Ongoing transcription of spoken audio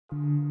My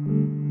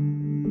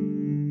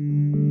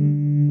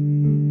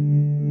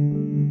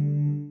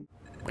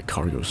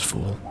cargo's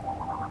full.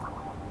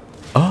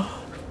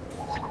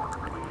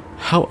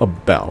 How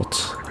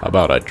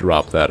about I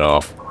drop that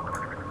off?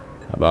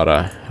 How about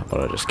I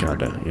just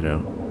kinda, you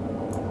know,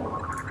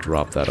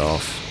 drop that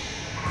off.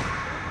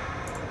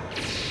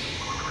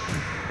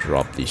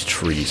 Drop these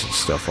trees and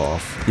stuff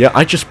off. Yeah,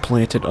 I just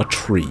planted a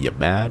tree, you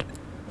mad?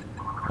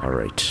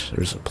 Alright,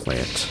 there's a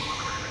plant.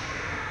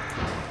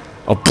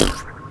 Oh,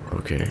 pfft.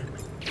 Okay.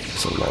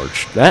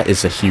 That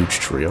is a huge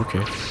tree,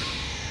 okay.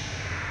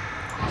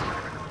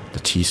 The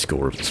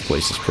T-score of this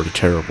place is pretty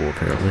terrible,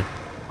 apparently.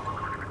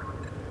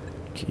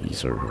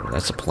 Keys are...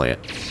 that's a plant.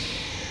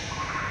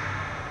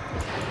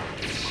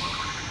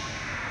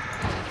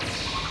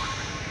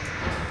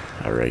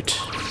 Alright.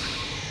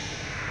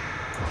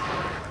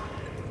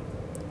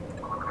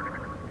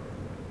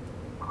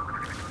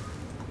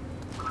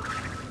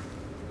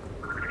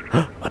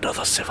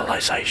 Another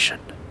civilization.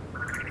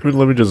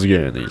 Let me just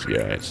get in these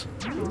guys.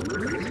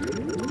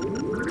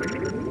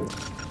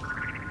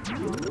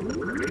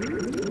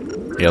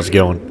 Hey, how's it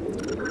going?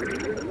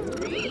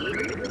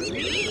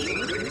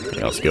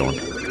 Hey, how's it going?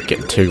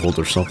 Getting tickled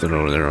or something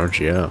over there, aren't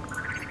you? Yeah.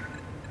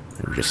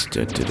 I'm just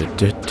take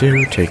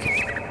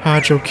it.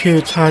 Hide your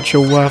kids, hide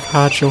your wife,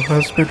 hide your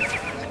husband.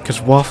 Cause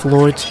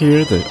Waffloids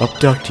here that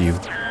abduct you.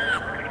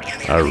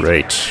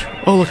 Alright.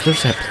 Oh look,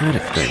 there's that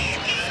planet thing.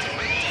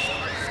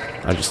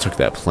 I just took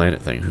that planet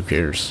thing, who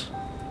cares?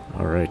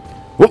 Alright.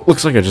 Whoop,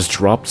 looks like I just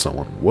dropped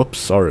someone. Whoops,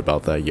 sorry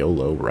about that,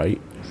 YOLO, right?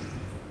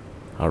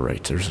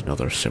 Alright, there's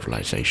another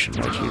civilization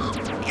right here.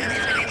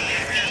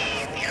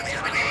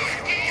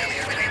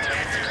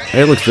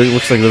 Hey, it looks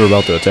like they're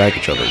about to attack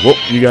each other. Whoop,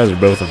 you guys are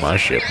both on my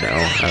ship now.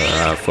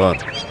 Have fun.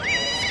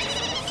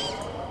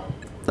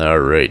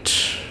 Alright.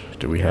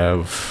 Do we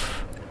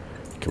have...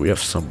 okay, we have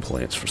some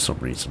plants for some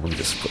reason. Let me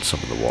just put some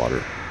in the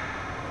water.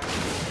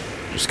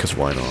 Just because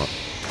why not?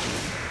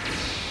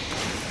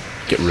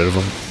 Get rid of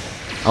them.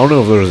 I don't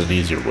know if there's an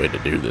easier way to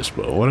do this,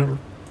 but whatever.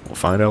 We'll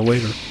find out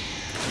later.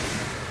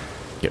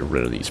 Get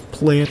rid of these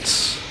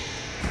plants.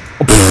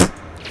 Oh,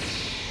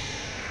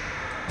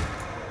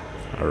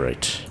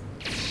 alright.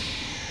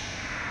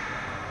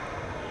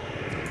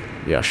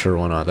 Yeah, sure,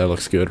 why not? That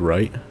looks good,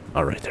 right?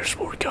 Alright, there's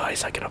more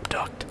guys I can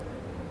abduct.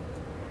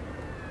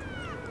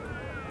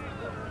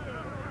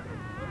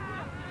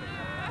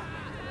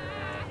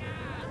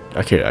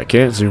 Okay, I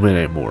can't zoom in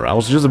anymore. I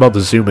was just about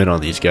to zoom in on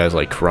these guys,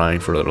 like, crying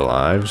for their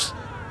lives.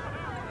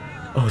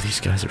 Oh, these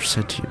guys are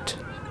sentient.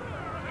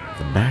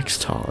 The Max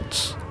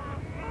Tods.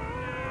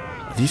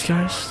 Are these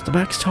guys the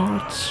Max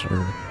Tods?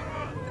 Or...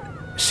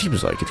 it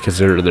seems like it, because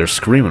they're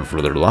screaming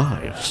for their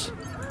lives.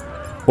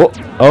 Oh,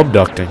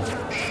 abducting.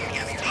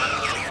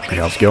 Hey,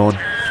 how's it going?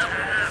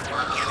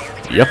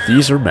 Yep,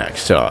 these are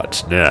Max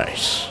Tods.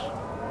 Nice.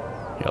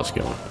 Hey, how's it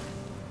going?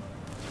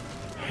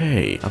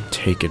 Hey, I'm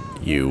taking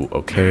you,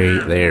 okay?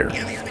 There.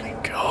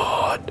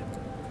 God.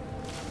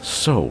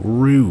 So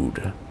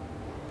rude.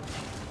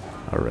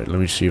 Alright, let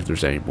me see if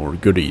there's any more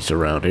goodies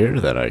around here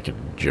that I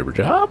can jibber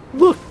job.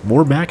 Look,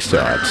 more Max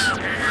Tods.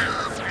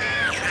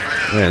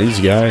 Man, these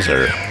guys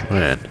are...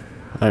 man,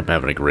 I'm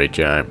having a great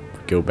time.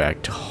 Go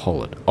back to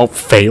Holland. Oh,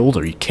 failed?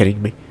 Are you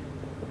kidding me?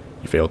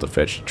 You failed to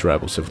fetch the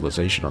tribal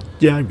civilization on...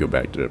 yeah, I go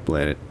back to the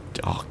planet.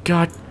 Oh,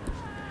 God.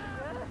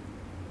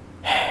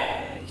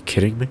 You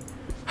kidding me?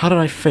 How did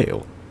I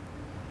fail?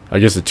 I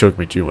guess it took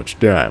me too much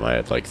time. I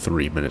had like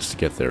 3 minutes to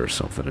get there or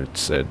something. It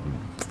said,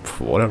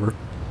 whatever.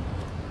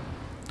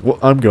 Well,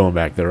 I'm going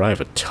back there. I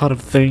have a ton of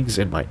things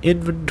in my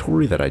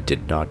inventory that I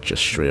did not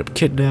just straight up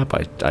kidnap.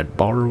 I'm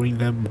borrowing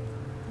them.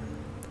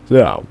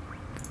 So,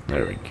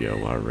 there we go.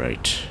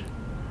 Alright.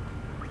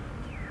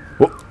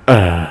 Well,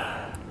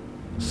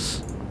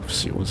 let's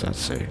see, what's that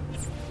say?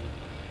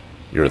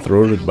 You're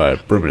thwarted by a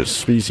primitive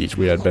species.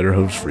 We had better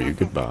hopes for you.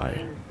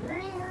 Goodbye.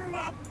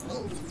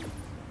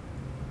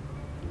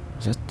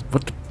 Is that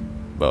what the,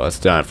 well, that's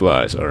time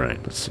flies.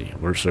 Alright, let's see.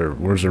 Where's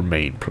our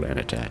main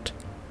planet at?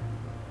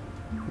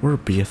 Where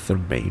beeth their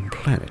main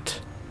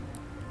planet?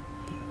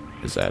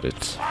 Is that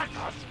it?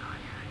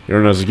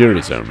 You're in a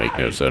security zone. Make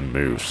no sudden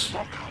moves.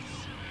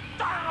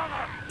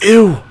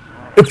 Ew!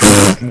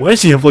 Why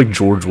does he have like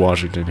George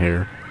Washington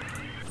hair?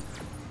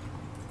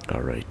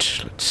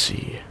 Alright, let's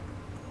see.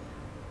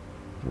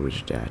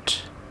 Where's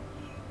that?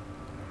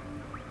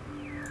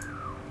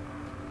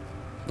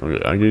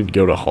 Okay, I need to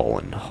go to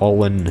Holland.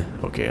 Holland.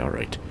 Okay,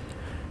 alright.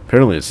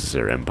 Apparently this is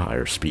their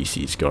empire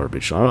species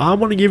garbage. I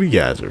want to give you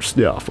guys their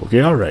stuff.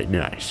 Okay, alright,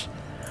 nice.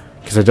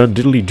 Because I done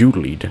diddly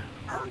doodlied.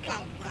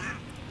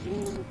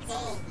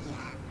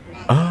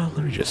 Let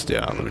me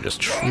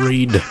just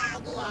trade.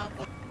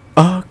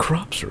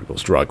 Crop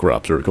circles. Draw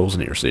crop circles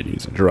near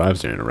cities and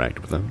drives to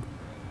interact with them.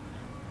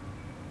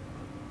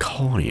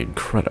 Colony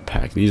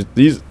Incredi-Pak.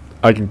 These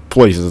I can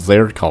place as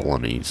their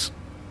colonies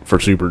for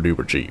super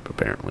duper cheap,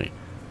 apparently.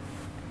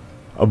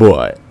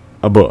 But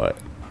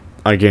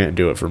I can't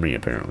do it for me,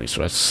 apparently,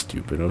 so that's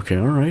stupid. Okay,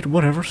 alright,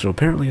 whatever. So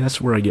apparently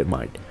that's where I get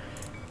my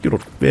good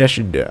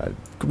old-fashioned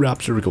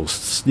crop circle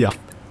stuff.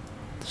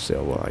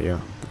 So, yeah,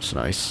 It's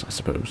nice, I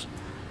suppose.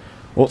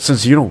 Well,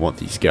 since you don't want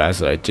these guys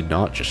that I did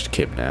not just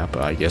kidnap,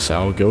 I guess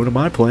I'll go to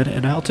my planet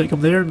and I'll take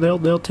them there and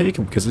they'll take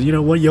them. Because you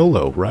know what?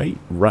 YOLO, right?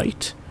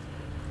 Right?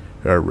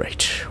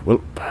 Alright. Well,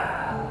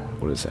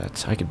 what is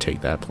that? I can take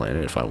that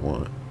planet if I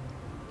want.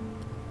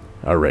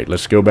 Alright,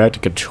 let's go back to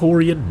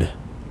Contorian.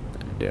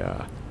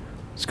 And,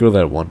 let's go to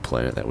that one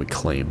planet that we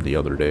claimed the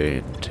other day.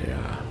 And,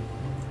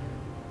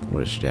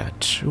 what is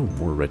that? Ooh,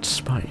 more red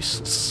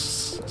spice.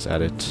 Is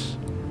that it?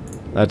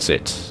 That's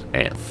it.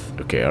 Anth.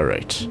 Okay,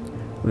 alright.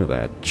 Look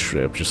at that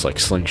trip. Just like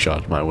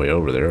slingshot my way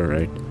over there,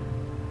 alright?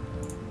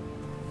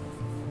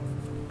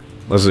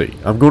 Let's see.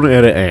 I'm going to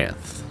edit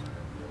Anth.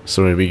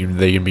 So maybe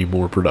they can be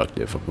more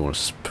productive. I'm going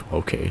to...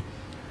 Okay.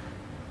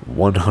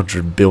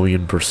 100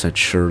 billion%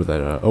 sure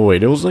that... oh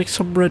wait, it was like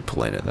some red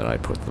planet that I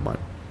put my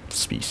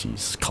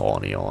species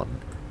colony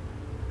on.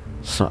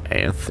 It's not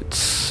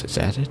Anth, is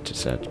that it?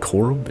 Is that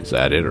Corum? Is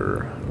that it,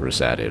 or is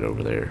that it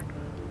over there?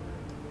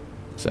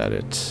 Is that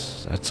it?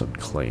 That's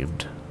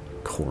unclaimed.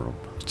 Corum.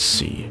 Let's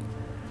see.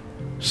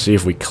 See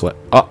if we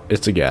oh,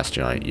 it's a gas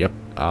giant. Yep,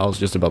 I was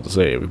just about to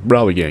say, we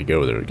probably can't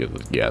go there to get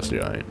the gas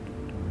giant.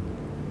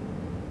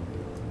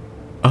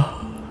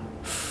 Oh.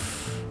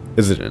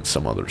 Is it in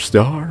some other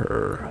star,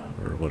 or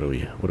what do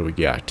we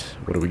got?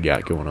 What do we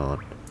got going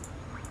on?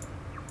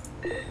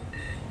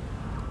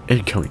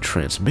 Incoming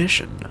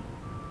transmission.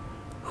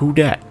 Who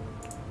dat?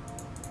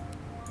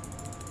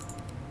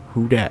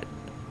 Who dat?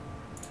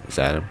 Is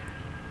that him?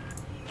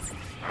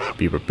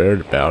 Be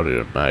prepared about it,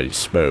 a mighty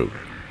smoke.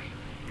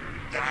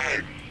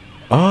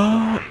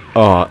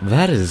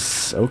 That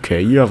is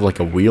okay. You have like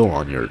a wheel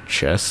on your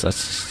chest.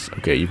 That's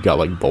okay. You've got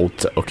like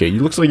bolts. Okay, you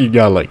looks like you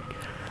got like,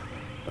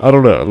 I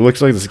don't know. It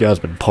looks like this guy's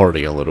been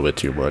partying a little bit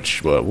too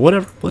much. But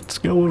whatever. Let's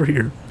go over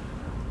here.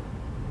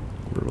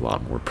 We're a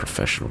lot more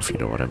professional, if you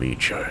know what I mean.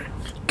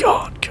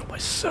 God, kill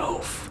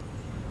myself.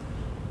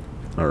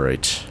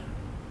 Alright.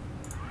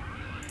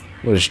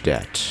 What is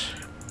that?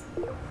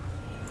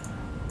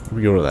 Let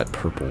me go to that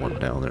purple one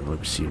down there. Let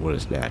me see. What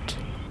is that?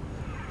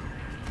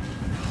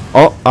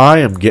 Oh, I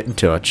am getting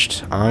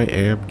touched. I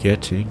am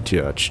getting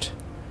touched.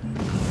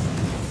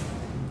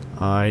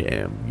 I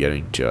am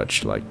getting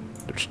touched like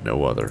there's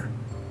no other.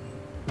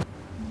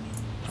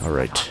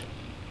 Alright.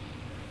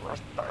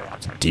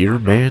 Dear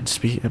man,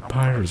 speak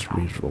empires,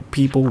 reasonable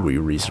people, we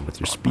reason with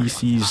your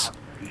species.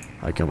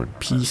 I come in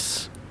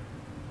peace.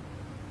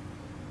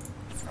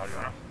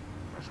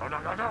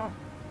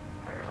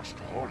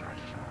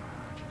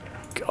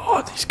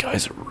 God, these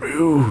guys are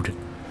rude.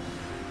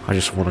 I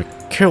just want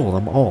to kill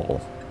them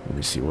all. Let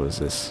me see, what is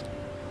this?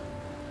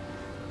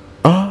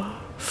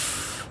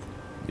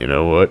 You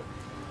know what?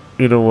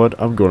 You know what?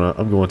 I'm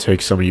gonna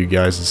take some of you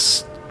guys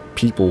as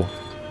people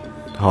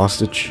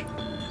hostage.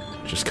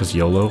 Just cause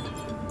YOLO.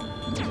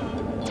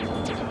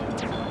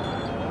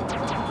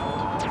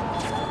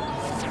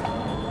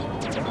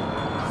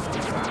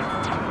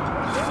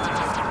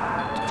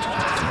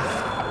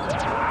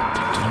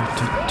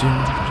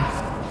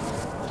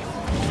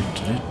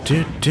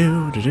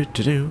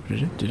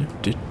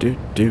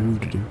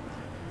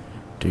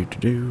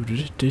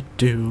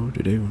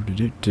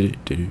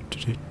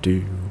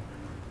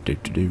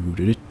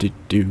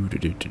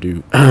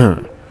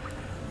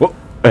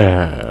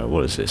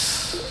 What is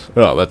this?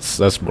 Oh,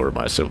 that's more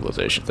my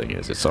civilization thing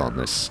is. It's on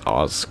this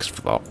Oz.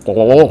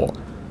 Oh.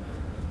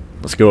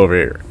 Let's go over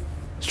here.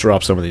 Let's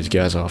drop some of these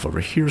guys off over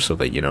here so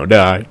they, you know,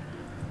 die.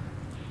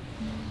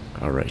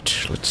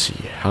 Alright, let's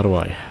see. How do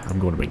I'm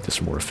going to make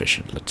this more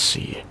efficient. Let's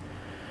see.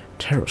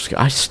 Terror score.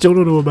 I still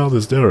don't know about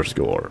this terror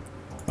score.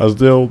 I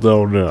still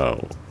don't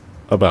know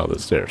about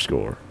this terror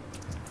score.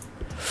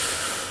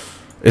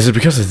 Is it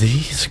because of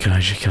these? Can I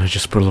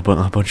just put a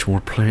bunch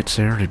more plants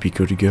there and it'd be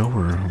good to go?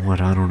 Or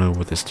what? I don't know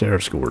what this terror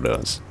score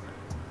does.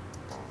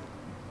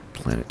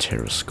 Planet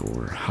terror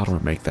score. How do I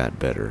make that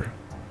better?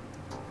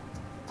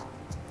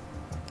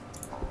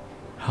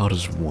 How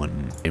does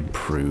one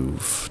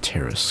improve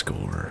terror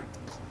score?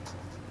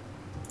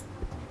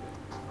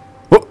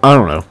 Well, I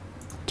don't know.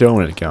 Tell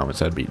me in the comments.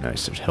 That'd be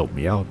nice to help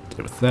me out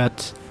with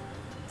that.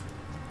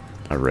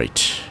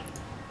 Alright.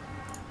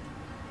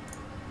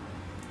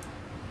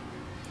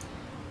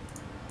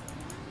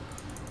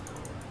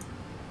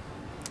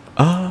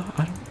 I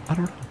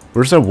don't know.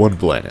 Where's that one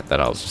planet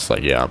that I was just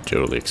like, yeah, I'm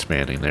totally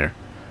expanding there.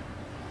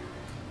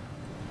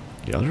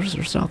 Yeah,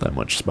 there's not that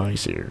much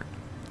spice here.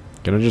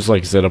 Can I just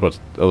like set up a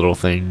little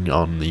thing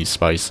on these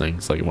spice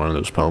things, like one of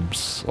those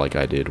pumps, like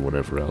I did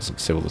whatever else in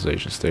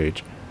Civilization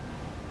stage?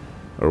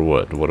 Or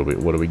what? What do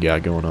we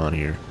got going on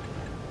here?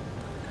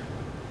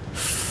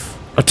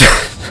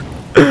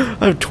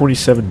 I have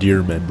 27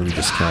 deer men. Let me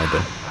just kinda.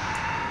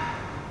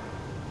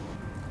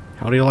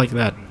 How do you like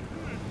that?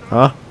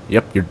 Huh?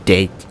 Yep, you're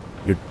dead.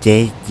 You're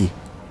dead.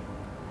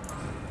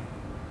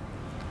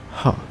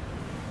 Huh.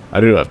 I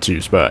do have 2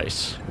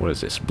 spice. What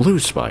is this? Blue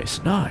spice.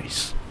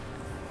 Nice.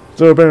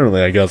 So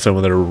apparently I got some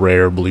of their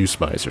rare blue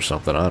spice or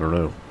something. I don't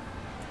know.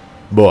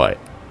 Boy,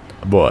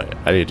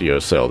 I need to go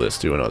sell this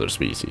to another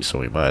species, so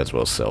we might as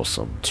well sell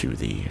some to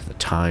the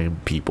time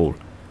people.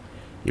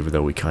 Even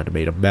though we kind of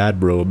made a mad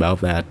bro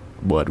about that.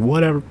 But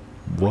whatever.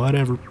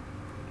 Whatever.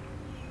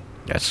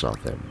 That's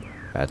not them.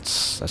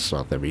 That's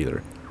not them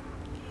either.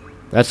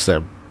 That's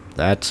them.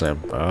 That's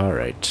them.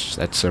 Alright.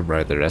 That's them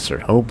right there. That's their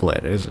home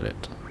planet, isn't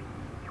it?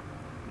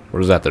 Or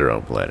is that their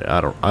own planet?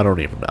 I don't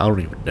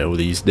even know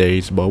these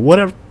days, but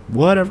whatever.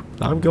 Whatever.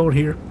 I'm going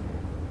here.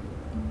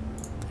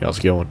 How's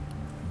it going?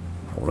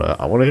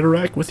 I wanna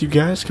interact with you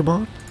guys. Come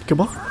on.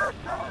 Come on.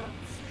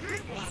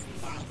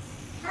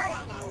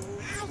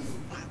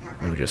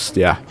 Let me just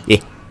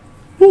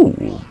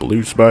Ooh,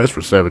 blue spice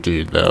for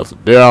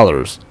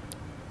 $17,000.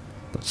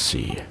 Let's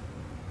see.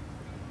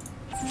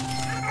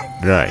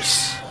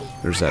 Nice.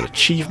 There's that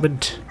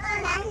achievement.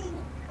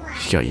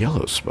 He's got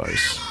yellow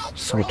spice.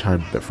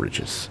 Summertime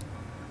beverages.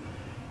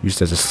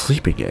 Used as a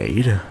sleeping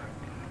aid.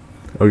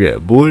 Okay,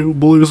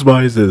 blue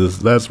spice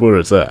that's where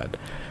it's at.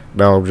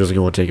 Now I'm just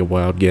going to take a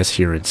wild guess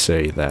here and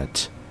say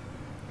that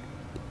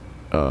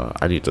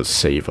I need to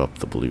save up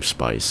the blue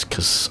spice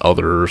because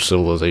other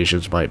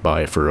civilizations might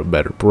buy it for a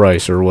better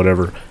price or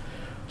whatever.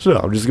 So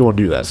I'm just going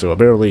to do that. So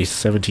apparently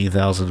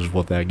 17,000 is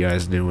what that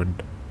guy's doing.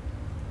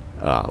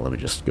 Let me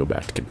just go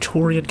back to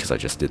Contorian because I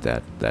just did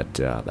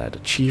that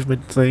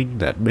achievement thing,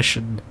 that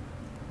mission.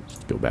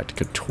 Just go back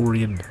to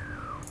Contorian.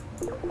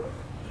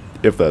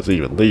 If that's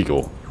even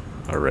legal.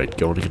 Alright,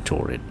 going to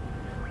Contorian.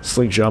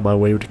 Slingshot my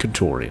way to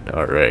Contorian.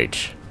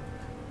 Alright.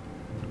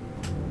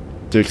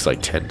 Takes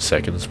like 10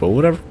 seconds, but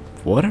whatever.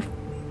 Whatever.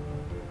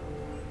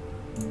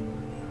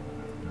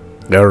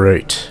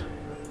 Alright.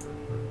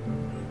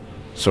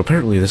 So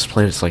apparently this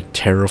planet's like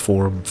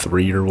Terraform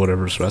 3 or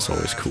whatever, so that's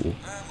always cool.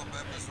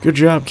 Good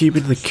job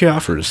keeping the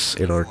coffers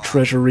in our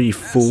treasury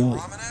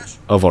full.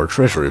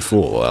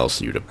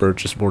 Allows you to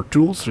purchase more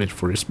tools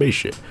for your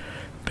spaceship.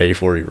 Pay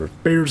for your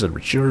repairs and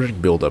recharging,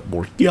 build up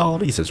more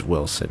colonies, as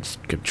well as send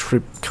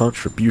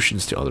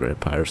contributions to other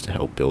empires to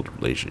help build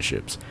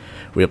relationships.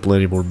 We have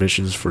plenty more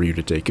missions for you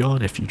to take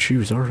on if you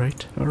choose.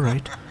 Alright,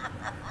 alright.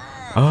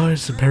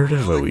 It's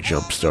imperative that we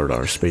jumpstart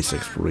our space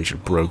exploration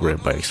program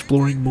by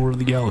exploring more of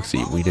the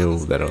galaxy. We know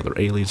that there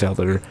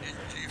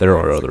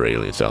are other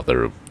aliens out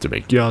there to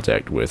make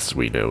contact with. So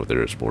we know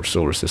there's more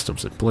solar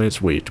systems and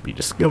planets waiting to be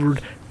discovered.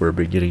 We're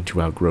beginning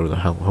to outgrow the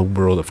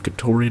homeworld of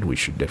Contorian. We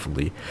should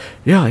definitely...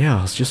 Yeah,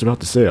 I was just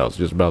about to say,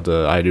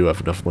 I do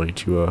have enough money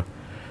to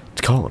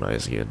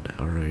colonize again.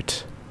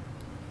 Alright.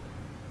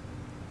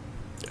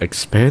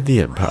 Expand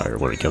the empire.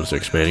 When it comes to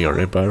expanding our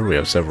empire, we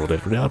have several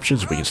different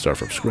options. We can start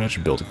from scratch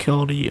and build a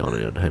colony on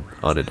an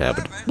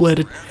uninhabited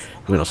planet.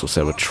 We can also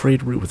set up a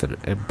trade route with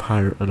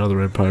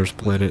another empire's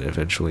planet,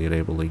 eventually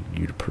enabling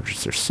you to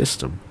purchase their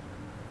system.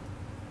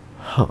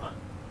 Huh.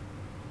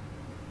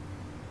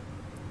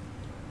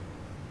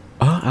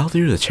 I'll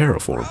do the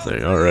terraform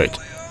thing. Alright.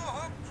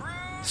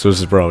 So this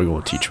is probably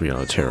going to teach me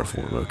how to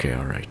terraform. Okay,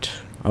 alright.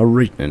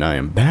 Alright, and I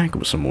am back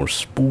with some more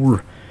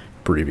Spore.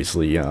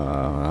 Previously,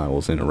 I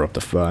was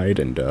interruptified,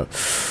 and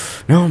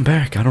now I'm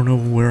back. I don't know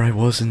where I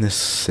was in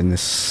this thing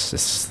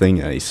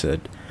that he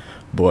said,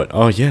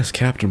 but yes,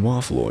 Captain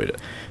Waffleoid.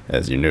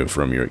 As you know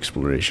from your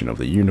exploration of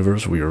the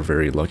universe, we are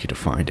very lucky to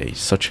find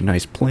such a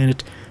nice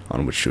planet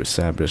on which to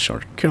establish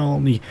our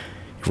colony.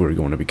 If we're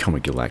going to become a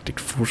galactic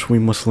force, we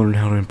must learn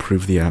how to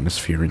improve the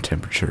atmosphere and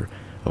temperature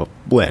of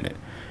a planet.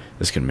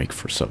 This can make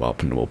for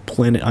suboptimal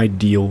planet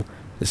ideal.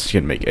 This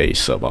can make a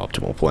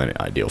suboptimal planet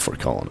ideal for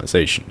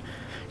colonization.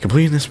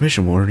 Completing this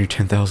mission will earn you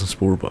 10,000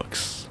 Spore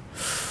bucks.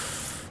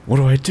 What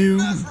do I do?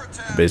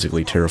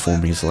 Basically,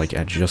 terraforming is like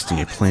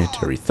adjusting a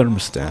planetary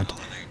thermostat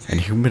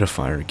and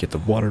humidifier. Get the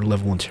water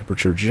level and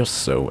temperature just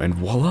so, and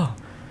voila!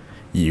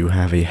 You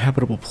have a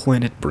habitable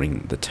planet.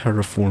 Bring the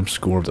terraform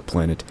score of the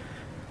planet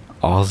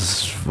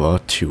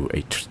Ozva to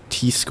a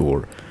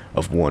T-score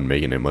of 1,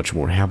 making it much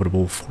more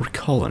habitable for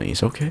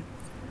colonies, okay?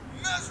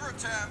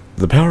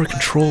 The power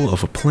control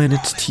of a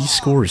planet's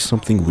T-score is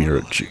something we are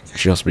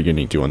just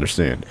beginning to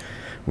understand.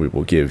 We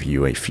will give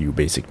you a few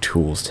basic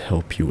tools to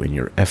help you in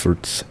your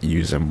efforts.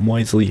 Use them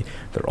wisely.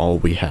 They're all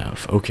we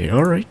have. Okay,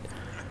 alright.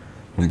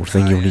 One more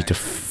thing, you'll need to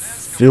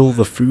fill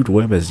the food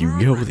web as you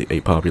go.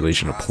 A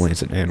population of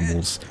plants and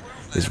animals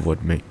is what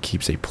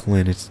keeps a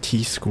planet's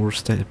T-score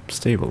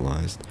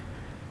stabilized.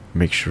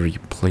 Make sure you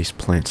place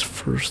plants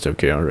first.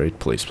 Okay, alright,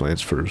 place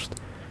plants first.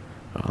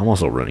 I'm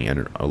also running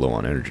low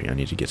on energy. I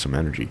need to get some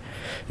energy.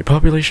 A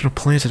population of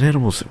plants and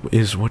animals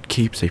is what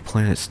keeps a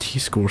planet's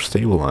T-score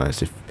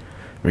stabilized.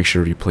 Make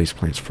sure you place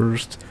plants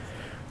first.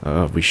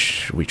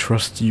 We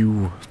trust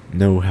you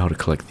know how to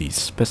collect these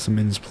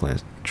specimens.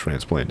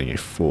 Transplanting a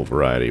full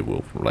variety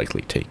will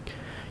likely take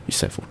you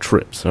several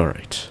trips.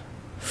 Alright.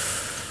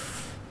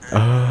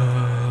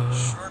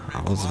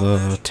 How's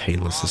the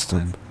Taylor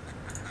system?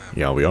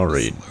 Yeah, we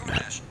already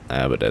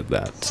added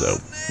that, so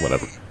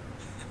whatever.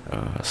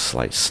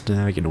 Slight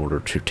snag. In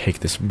order to take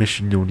this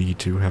mission, you'll need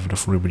to have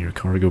enough room in your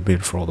cargo bin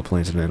for all the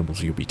plants and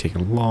animals you'll be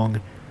taking along.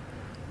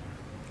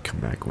 Come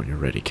back when you're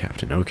ready,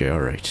 Captain. Okay,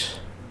 alright.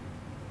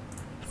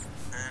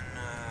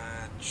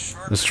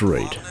 Let's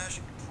trade.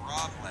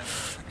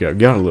 Yeah,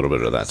 got a little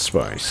bit of that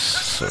spice.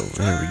 So,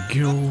 there we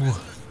go.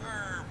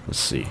 Let's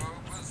see.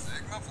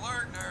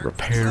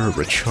 Repair,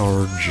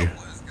 recharge.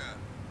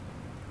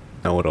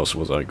 Now what else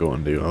was I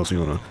going to do? I was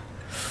gonna...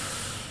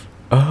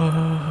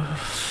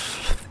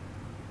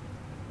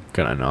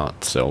 Can I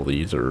not sell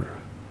these, or...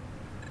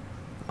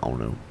 I don't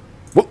know.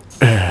 What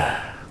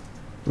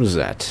is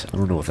that? I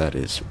don't know what that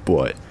is,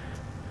 but...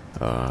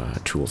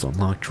 tools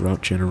unlocked,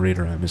 drought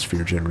generator,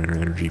 atmosphere generator,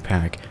 energy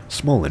pack,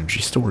 small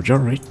energy storage,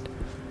 alright.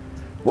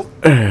 Well,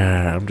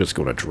 I'm just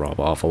gonna drop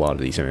off a lot of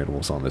these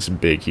animals on this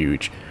big,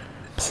 huge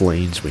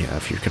plains we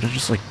have here. Can I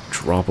just, like,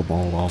 drop them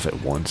all off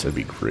at once? That'd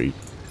be great.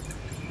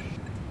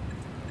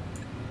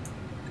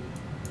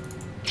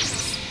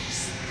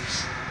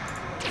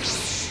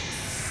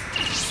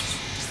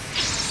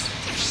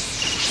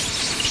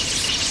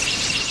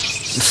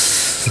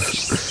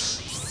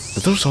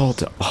 But those all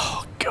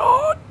oh,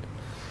 God.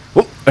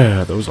 Well,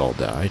 those all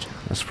died.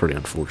 That's pretty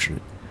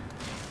unfortunate.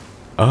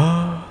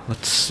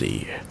 Let's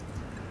see.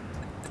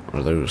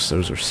 Are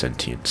those are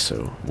sentient,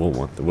 so we'll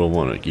want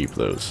to keep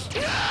those.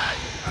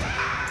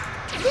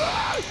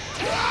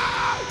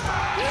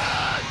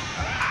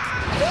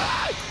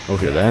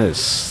 Okay,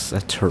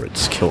 that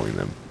turret's killing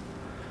them.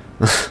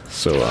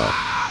 So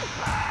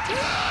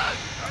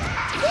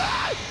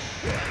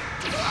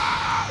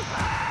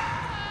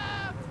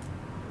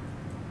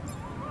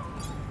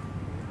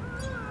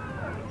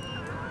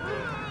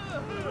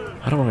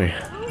how do I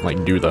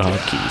like do the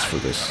hotkeys for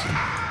this?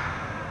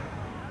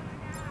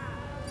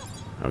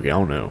 Okay, I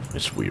don't know.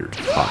 It's weird.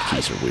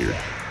 Hotkeys are weird.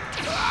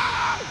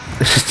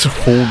 It's a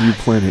whole new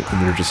planet,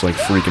 and they're just like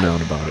freaking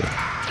out about it.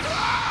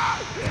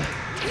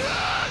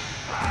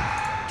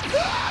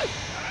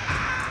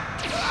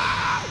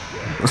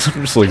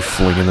 I'm just like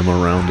flinging them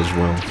around as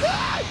well.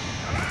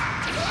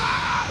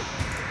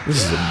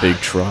 This is a big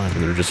tribe,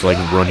 and they're just like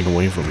running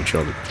away from each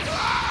other.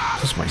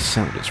 Plus, my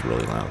sound is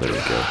really loud. There we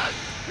go.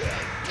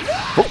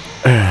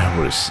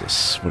 What is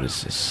this? What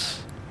is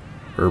this?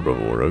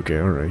 Herbivore. Okay,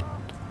 alright.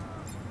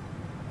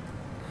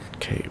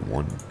 Okay,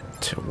 1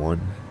 to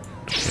 1.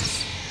 Okay.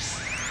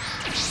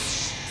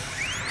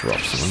 Drop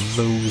some of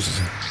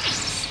those.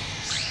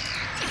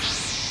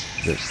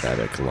 That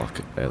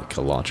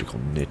ecological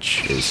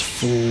niche is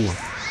full.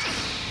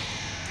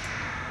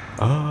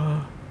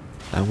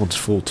 That one's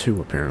full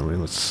too, apparently.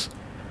 Let's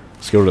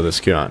go to this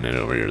continent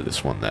over here.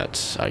 This one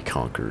that I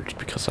conquered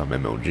because I'm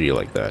MLG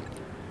like that.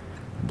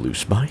 Blue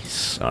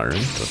spice. Alright,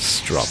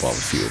 let's drop off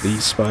a few of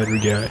these spider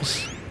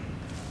guys.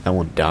 That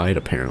one died,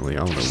 apparently.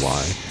 I don't know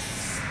why.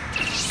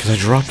 Because I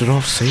dropped it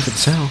off safe and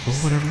sound, but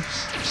whatever.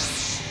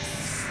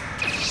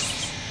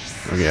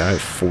 Okay, I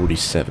have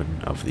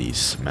 47 of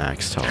these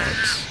max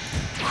tods.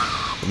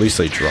 At least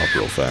they drop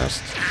real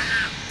fast.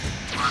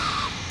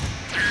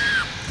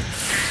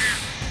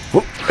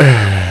 Whoop.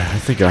 I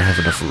think I have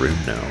enough room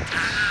now.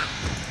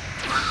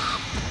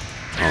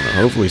 I don't know,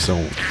 hopefully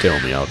someone can tell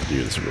me how to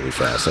do this really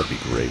fast. That'd be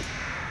great.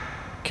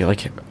 Okay,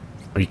 like,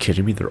 are you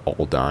kidding me? They're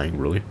all dying,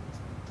 really?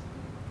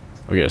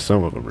 Okay,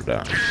 some of them are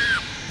dying.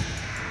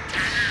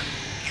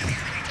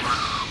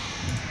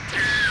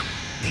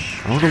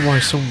 I don't know why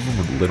some of them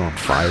are lit on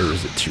fire.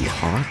 Is it too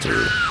hot,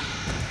 or...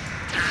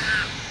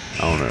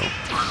 I don't know.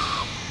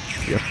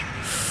 Yep.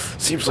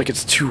 Seems like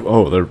it's too...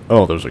 Oh,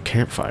 those are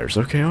campfires.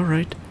 Okay,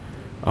 alright.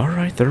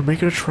 Alright, they're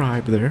making a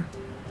tribe there.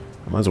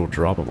 I might as well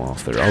drop them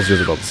off there. I was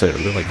just about to say, are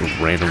they like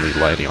randomly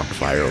lighting on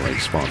fire, like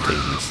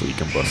spontaneously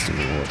combusting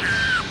or what?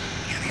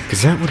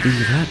 Because that would be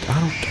that...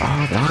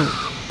 I don't...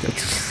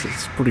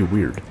 That's pretty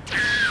weird.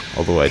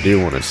 Although I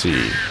do want to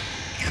see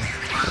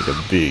like a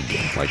big,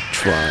 like,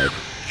 tribe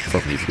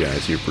from these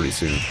guys here pretty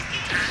soon.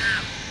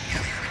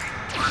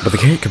 But they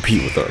can't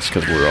compete with us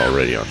because we're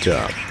already on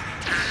top.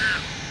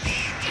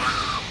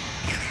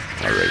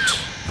 Alright.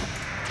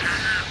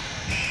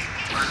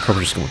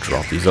 Probably just gonna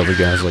drop these other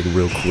guys like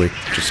real quick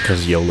just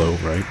because YOLO,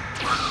 right?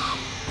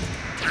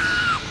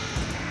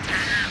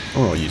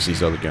 Or I'll use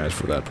these other guys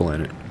for that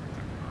planet.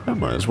 I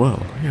might as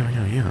well.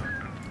 Yeah.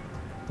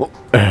 Well,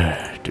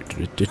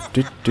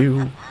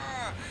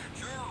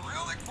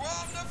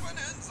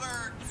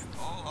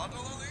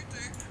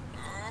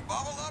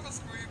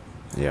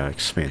 yeah,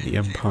 expand the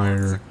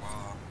empire,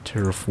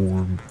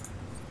 terraform.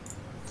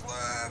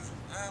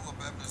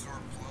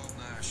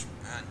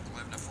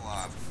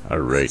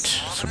 Alright,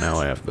 so now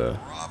I have the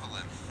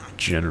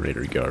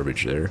generator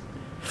garbage there.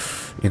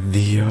 In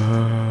the,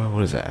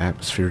 what is that,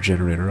 atmosphere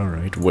generator,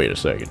 alright. Wait a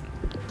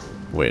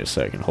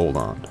second, hold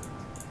on.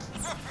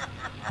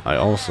 I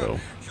also...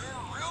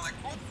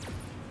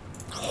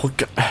 Oh,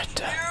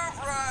 God.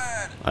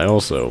 I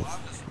also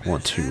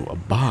want to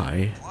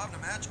buy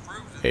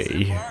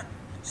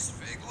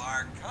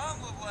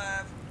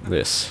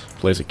this.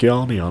 Place a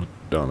colony on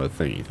a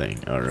thingy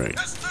thing. Alright.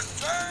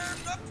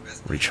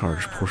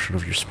 Recharge portion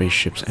of your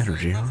spaceship's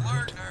energy.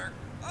 Alright.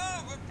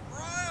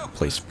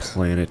 Place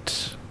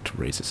planet to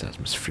raise its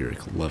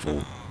atmospheric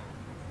level.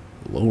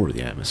 Lower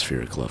the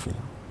atmospheric level.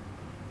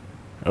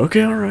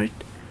 Okay, alright.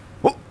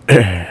 Well,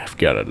 I've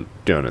got it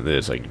done in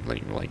this. I can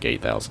claim like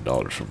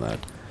 $8,000 from that.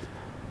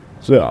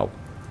 So,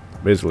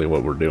 basically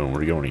what we're doing,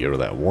 we're going to go to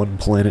that one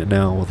planet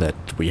now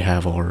that we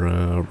have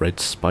our red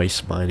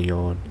spice mining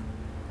on.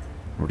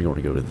 we're going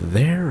to go to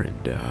there,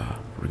 and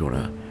we're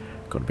gonna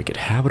make it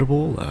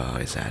habitable.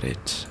 Is that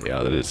it?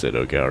 Yeah, that is it.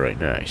 Okay, alright,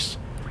 nice.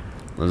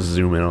 Let's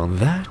zoom in on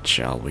that,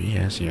 shall we?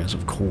 Yes, yes,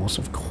 of course,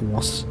 of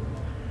course.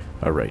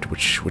 Alright,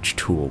 which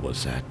tool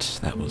was that?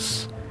 That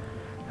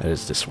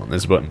is this one.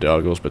 This button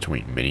toggles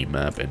between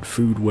minimap and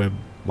food web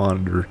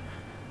monitor.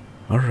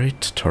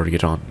 Alright,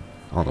 target on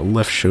the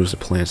left shows the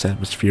plant's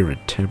atmosphere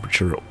and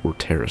temperature or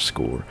terra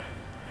score.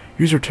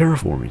 Use your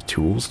terraforming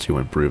tools to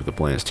improve the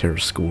plant's terra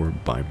score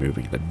by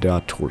moving the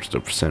dot towards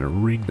the center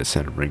ring. The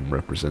center ring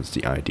represents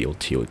the ideal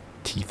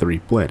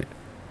T3 planet.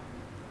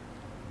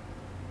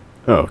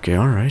 Okay,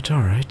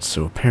 alright.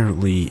 So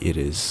apparently it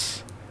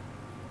is...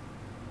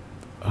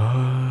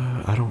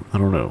 I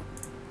don't know.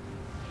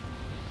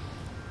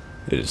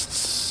 It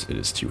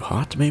is too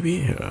hot,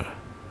 maybe?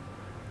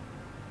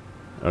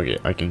 Okay,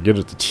 I can get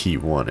it to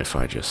T1 if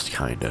I just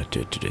kinda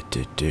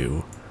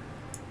do.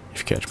 If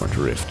you catch my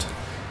drift.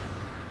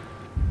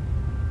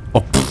 Oh,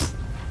 pfft.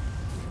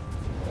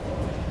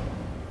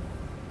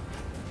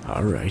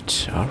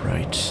 Alright.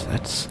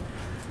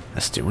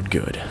 That's doing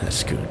good.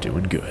 That's good,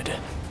 doing good.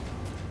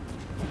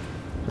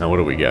 Now what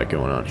do we got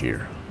going on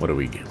here? What do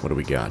we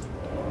got?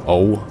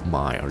 Oh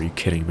my, are you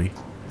kidding me?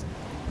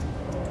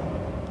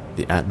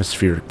 The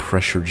atmospheric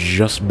pressure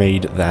just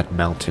made that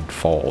mountain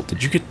fall.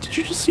 Did you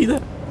just see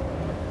that?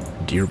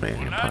 Deer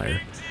Man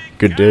Empire.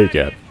 Good day,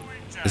 Cap.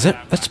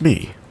 That's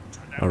me.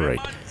 Alright.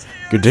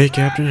 Good day,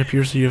 Captain. It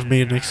appears that you have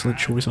made an excellent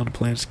choice on the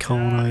planets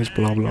colonized,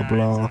 blah blah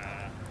blah.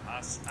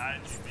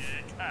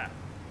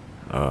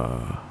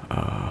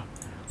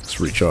 Let's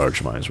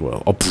recharge, might as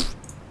well. Oh, pfft.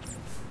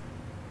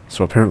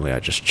 So apparently I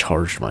just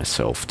charged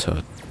myself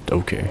to...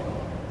 Okay.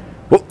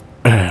 Well,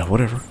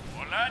 whatever.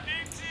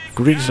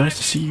 Greetings, nice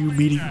to see you.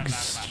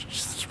 Meetings,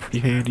 it's pretty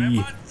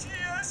handy.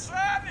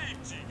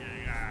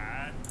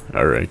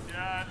 Alright.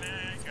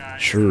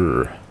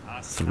 Sure.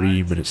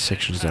 3-minute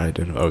sections to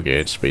identify. Okay,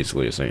 it's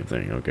basically the same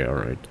thing. Okay,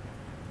 alright.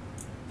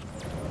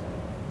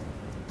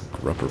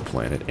 Grubber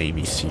Planet,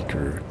 Amy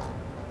Seeker.